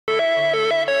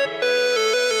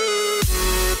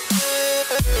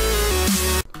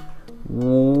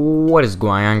What is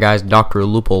going on, guys?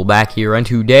 DrLoopHole back here, and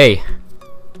today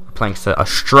we're playing a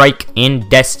strike in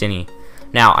Destiny.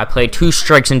 Now, I played 2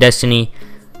 strikes in Destiny,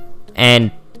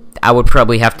 and I would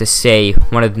probably have to say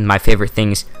one of my favorite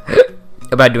things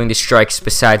about doing the strikes,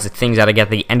 besides the things that I get at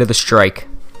the end of the strike,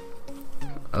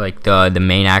 like the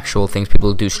main actual things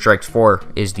people do strikes for,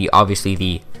 is obviously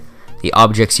the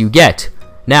objects you get.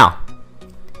 Now,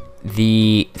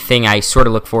 the thing I sort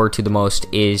of look forward to the most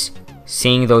is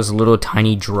seeing those little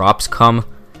tiny drops come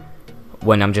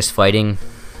when I'm just fighting,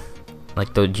 like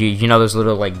you know those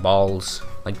little like balls,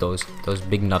 like those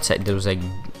big nuts, those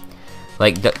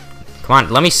like the, come on,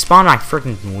 let me spawn my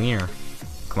freaking wiener,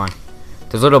 come on,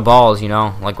 those little balls, you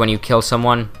know, like when you kill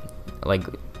someone, like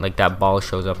that ball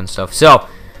shows up and stuff. So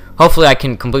hopefully I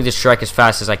can complete this strike as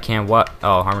fast as I can. What?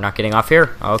 Oh, we're not getting off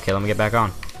here? Okay, let me get back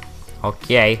on.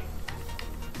 Okay.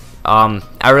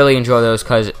 I really enjoy those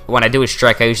because when I do a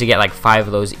strike, I usually get like 5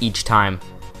 of those each time.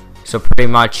 So pretty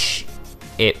much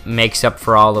it makes up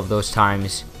for all of those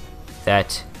times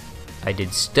that I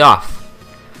did stuff.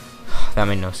 That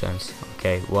made no sense.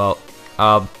 Okay, well,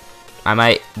 I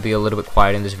might be a little bit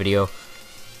quiet in this video.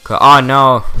 Oh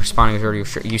no, respawning is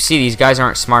already. You see, these guys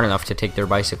aren't smart enough to take their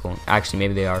bicycle. Actually,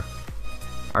 maybe they are.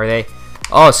 Are they?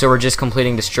 Oh, so we're just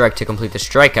completing the strike to complete the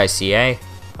strike, I see, eh?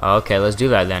 Okay, let's do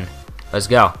that then. Let's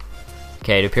go.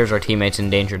 Okay, it appears our teammate's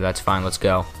in danger. That's fine. Let's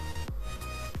go.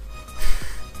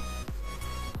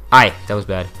 Aye, that was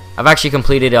bad. I've actually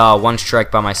completed 1 strike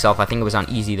by myself. I think it was on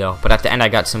easy though. But at the end, I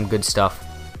got some good stuff.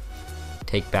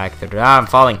 Take back the. I'm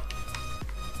falling.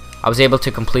 I was able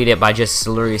to complete it by just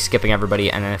literally skipping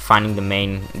everybody and then finding the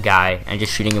main guy and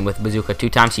just shooting him with bazooka. 2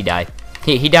 times he died.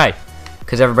 He died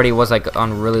because everybody was like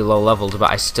on really low levels, but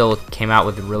I still came out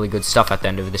with really good stuff at the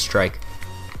end of the strike.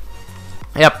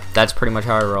 Yep, that's pretty much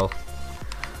how I roll.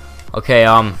 Okay,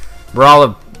 we're all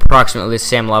approximately the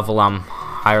same level. I'm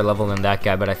higher level than that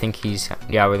guy, but I think he's,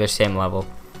 yeah, we're the same level,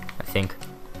 I think.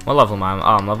 What level am I?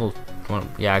 Oh, I'm level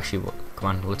 1. Yeah, actually, come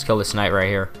on, let's kill this knight right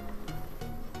here.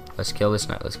 Let's kill this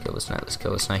knight, let's kill this knight, let's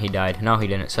kill this knight. He died. No, he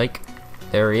didn't. Psych.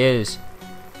 There he is.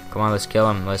 Come on, let's kill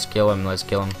him, let's kill him, let's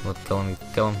kill him, let's kill him,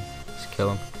 kill him, let's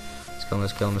kill him. Let's kill him,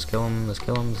 let's kill him, let's kill him, let's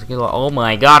kill him, let's kill him. Oh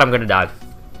my god, I'm gonna die.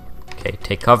 Okay,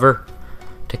 take cover.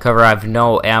 To cover, I have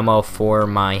no ammo for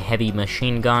my heavy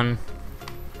machine gun.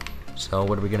 So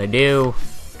what are we gonna do?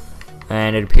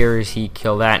 And it appears he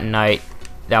killed that knight.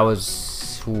 That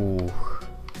was, ooh.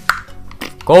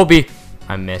 Colby.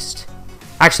 I missed.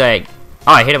 Actually,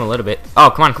 I hit him a little bit. Oh,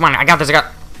 come on, I got this.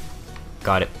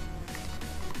 Got it.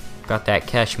 Got that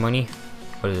cash money.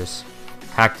 What is this?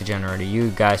 Hack the generator. You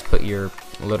guys put your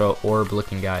little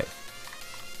orb-looking guy.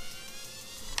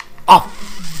 Oh,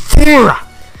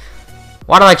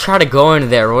 why did I try to go into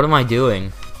there? What am I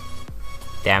doing?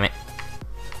 Damn it.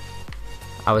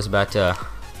 I was about to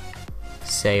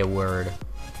say a word.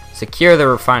 Secure the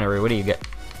refinery. What do you get?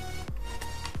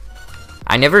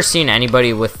 I never seen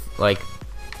anybody with like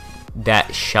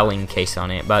that shelling case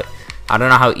on it, but I don't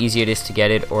know how easy it is to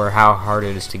get it or how hard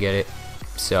it is to get it.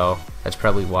 So that's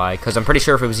probably why. Because I'm pretty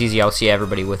sure if it was easy, I'll see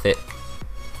everybody with it.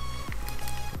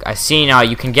 I've seen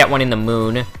you can get one in the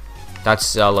moon.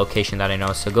 That's a location that I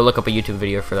know, so go look up a YouTube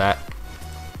video for that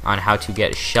on how to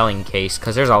get a shelling case,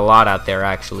 because there's a lot out there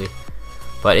actually,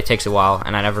 but it takes a while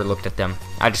and I never looked at them.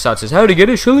 I just saw it says how to get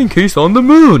a shelling case on the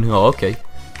moon. Oh, okay.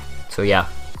 So yeah,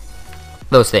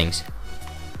 those things.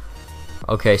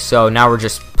 Okay, so now we're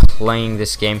just playing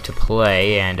this game to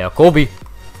play, and Colby,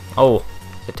 oh,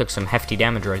 it took some hefty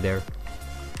damage right there.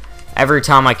 Every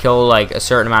time I kill like a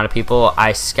certain amount of people,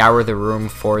 I scour the room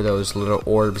for those little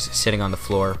orbs sitting on the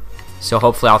floor. So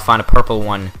hopefully I'll find a purple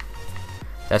one.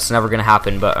 That's never gonna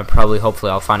happen, but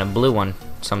hopefully I'll find a blue one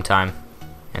sometime,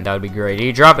 and that would be great. Did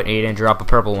he drop it? He didn't drop a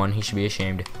purple one. He should be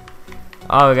ashamed.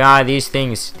 Oh god, these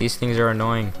things are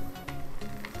annoying.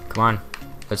 Come on,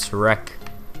 let's wreck.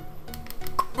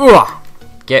 Ugh!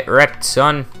 Get wrecked,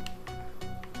 son.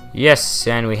 Yes,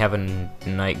 and we have a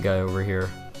knight guy over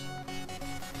here.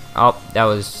 Oh, that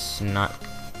was not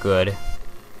good.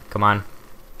 Come on,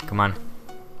 come on.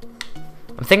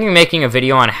 I'm thinking of making a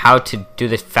video on how to do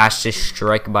the fastest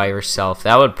strike by yourself.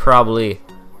 That'd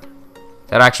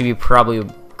actually be probably a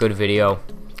good video,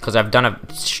 because I've done a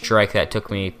strike that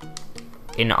took me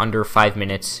in under 5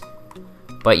 minutes.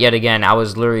 But yet again, I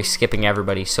was literally skipping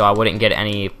everybody, so I wouldn't get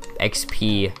any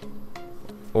XP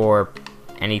or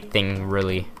anything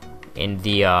really in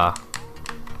the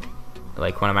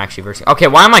like when I'm actually versing. Okay,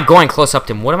 why am I going close up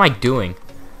to him? What am I doing?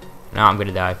 No, I'm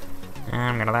gonna die.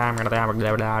 I'm gonna die.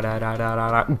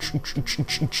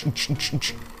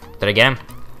 Did I get him?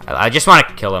 I just want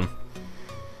to kill him.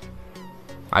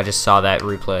 I just saw that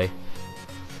replay.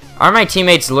 Are my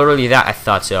teammates literally that? I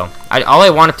thought so. All I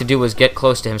wanted to do was get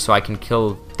close to him so I can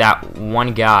kill that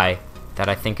one guy that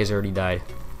I think has already died.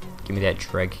 Give me that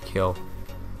dreg kill.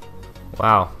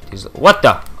 Wow. What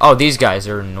the? Oh, these guys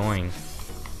are annoying.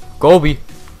 Gobi.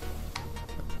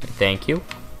 Thank you.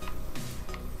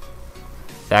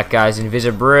 That guy's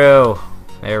invisible.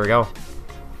 There we go.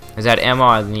 Is that ammo?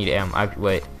 I need ammo.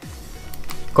 Wait.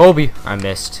 Gobi. I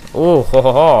missed. Oh, ho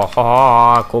ho ho ho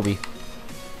ho. Gobi.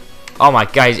 Oh my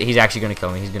god, he's actually gonna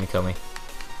kill me. He's gonna kill me.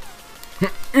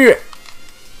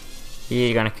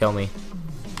 He's gonna kill me.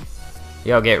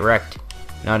 Yo, get wrecked.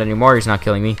 Not anymore. He's not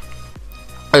killing me.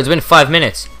 Oh, it's been 5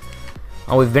 minutes.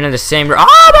 Oh, we've been in the same room.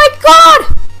 Oh my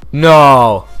god!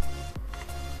 No.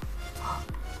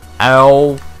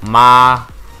 Oh my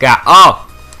god.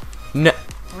 Oh. No.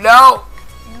 No.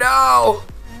 No.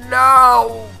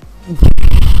 No.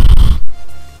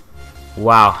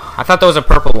 Wow. I thought that was a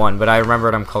purple one, but I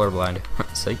remembered I'm colorblind.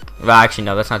 Psych. Well, actually,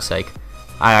 no, that's not psych.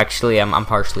 I actually am. I'm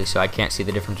partially, so I can't see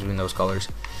the difference between those colors.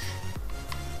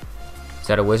 Is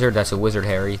that a wizard? That's a wizard,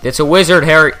 Harry. That's a wizard,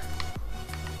 Harry.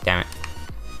 Damn it.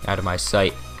 Out of my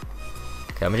sight.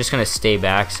 Okay, I'm just gonna stay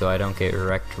back so I don't get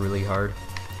wrecked really hard.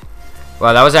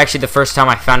 Wow, that was actually the first time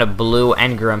I found a blue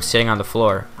engram sitting on the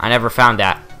floor. I never found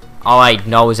that. All I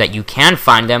know is that you can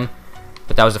find them,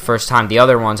 but that was the first time. The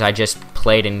other ones I just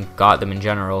played and got them in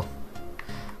general.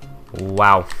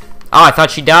 Wow. Oh, I thought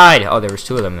she died. Oh, there was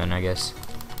 2 of them then, I guess.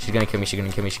 She's gonna kill me, she's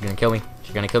gonna kill me, she's gonna kill me.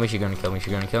 She's gonna kill me, she's gonna kill me,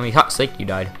 she's gonna kill me. Ha, Slake, you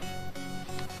died.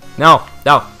 No,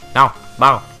 no, no,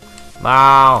 bow.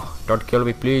 Bow. Don't kill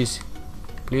me, please.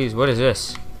 Please, what is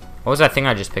this? What was that thing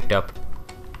I just picked up?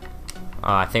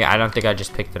 I don't think I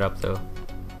just picked it up though.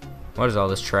 What is all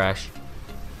this trash?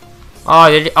 Oh,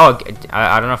 I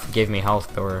don't know if it gave me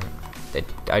health or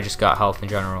I just got health in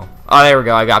general. Oh, there we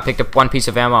go. I picked up 1 piece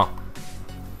of ammo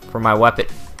for my weapon.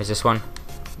 Is this one?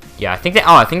 Yeah, I think that.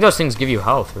 Oh, I think those things give you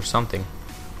health or something.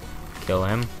 Kill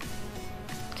him.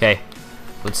 Okay,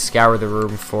 let's scour the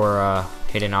room for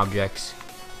hidden objects.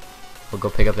 We'll go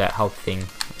pick up that health thing,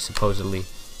 supposedly.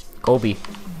 Gobi.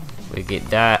 We get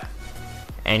that.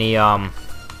 Any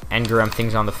engram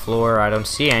things on the floor? I don't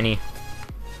see any.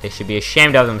 They should be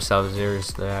ashamed of themselves. There's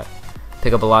that.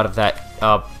 Pick up a lot of that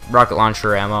rocket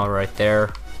launcher ammo right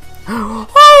there.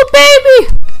 Oh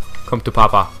baby! Come to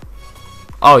Papa.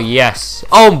 Oh yes.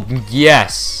 Oh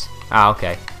yes. Ah,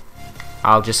 okay.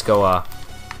 I'll just go.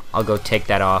 I'll go take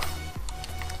that off.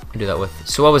 Do that with.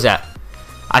 So what was that?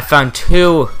 I found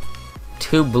two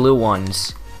blue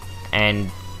ones and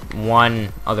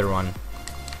 1 other one.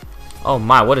 Oh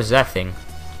my, what is that thing?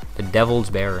 The Devil's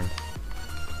Baron.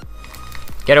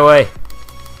 Get away.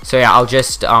 So yeah, I'll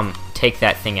just take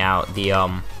that thing out. The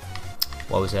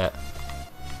what was that?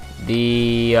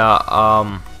 The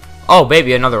oh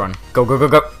baby, another one. Go go go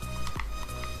go.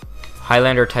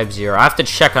 Highlander Type 0. I have to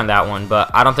check on that one,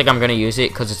 but I don't think I'm gonna use it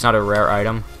because it's not a rare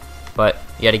item. But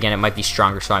yet again, it might be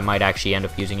stronger, so I might actually end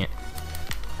up using it.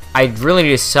 I really need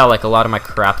to sell like a lot of my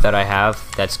crap that I have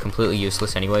that's completely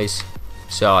useless anyways.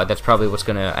 So that's probably what's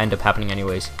gonna end up happening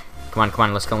anyways. Come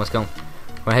on, let's go, let's go.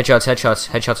 Well,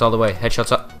 headshots all the way.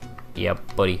 Headshots up.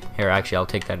 Yep, buddy. Here, actually, I'll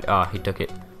take that. Ah, he took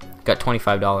it. Got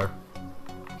 $25.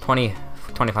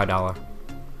 $25.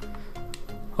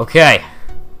 Okay.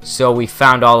 So we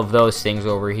found all of those things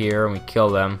over here, and we kill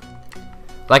them.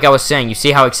 Like I was saying, you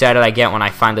see how excited I get when I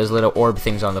find those little orb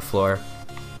things on the floor.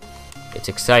 It's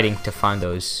exciting to find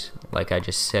those, like I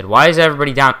just said. Why is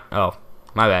everybody down? Oh,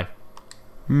 my bad.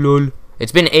 Lol.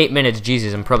 It's been 8 minutes.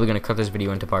 Jesus, I'm probably going to cut this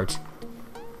video into parts.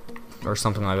 Or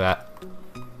something like that.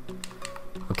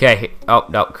 Okay. Oh,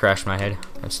 no, crashed my head.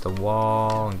 That's the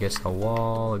wall. Against the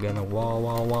wall. Again, the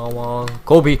wall.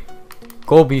 Colby.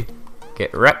 Colby.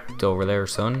 Get wrecked over there,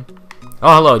 son.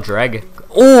 Oh, hello, Drag.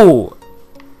 Oh!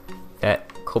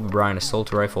 That Kobe Bryant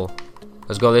assault rifle.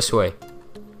 Let's go this way.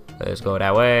 Let's go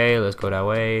that way. Let's go that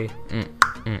way.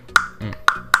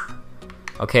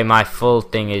 Okay, my full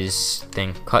thing is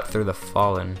cut through the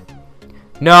fallen.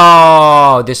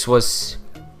 No, this was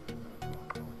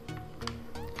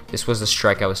the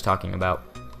strike I was talking about.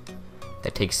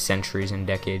 That takes centuries and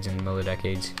decades and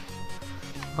millidecades.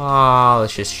 Oh,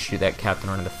 let's just shoot that captain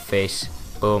right in the face.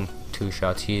 Boom, 2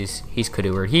 shots. He's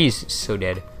Kadur. He's so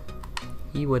dead.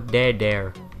 He was dead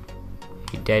there.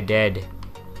 He dead.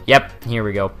 Yep, here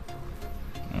we go.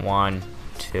 1,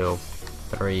 2,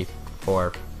 3,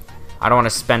 4. I don't want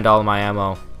to spend all my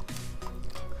ammo.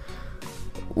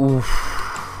 Oof.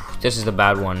 This is the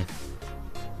bad one.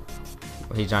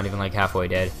 He's not even like halfway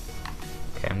dead.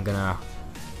 Okay, I'm gonna...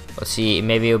 Let's see,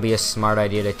 maybe it'll be a smart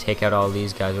idea to take out all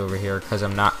these guys over here, because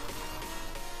I'm not...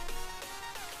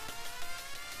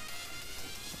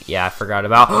 Yeah, I forgot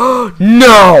about.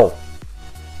 No!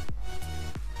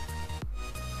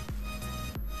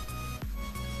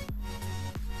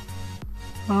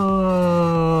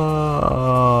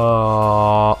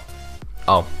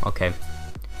 Oh, okay.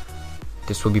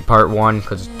 This will be part 1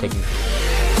 because it's taking.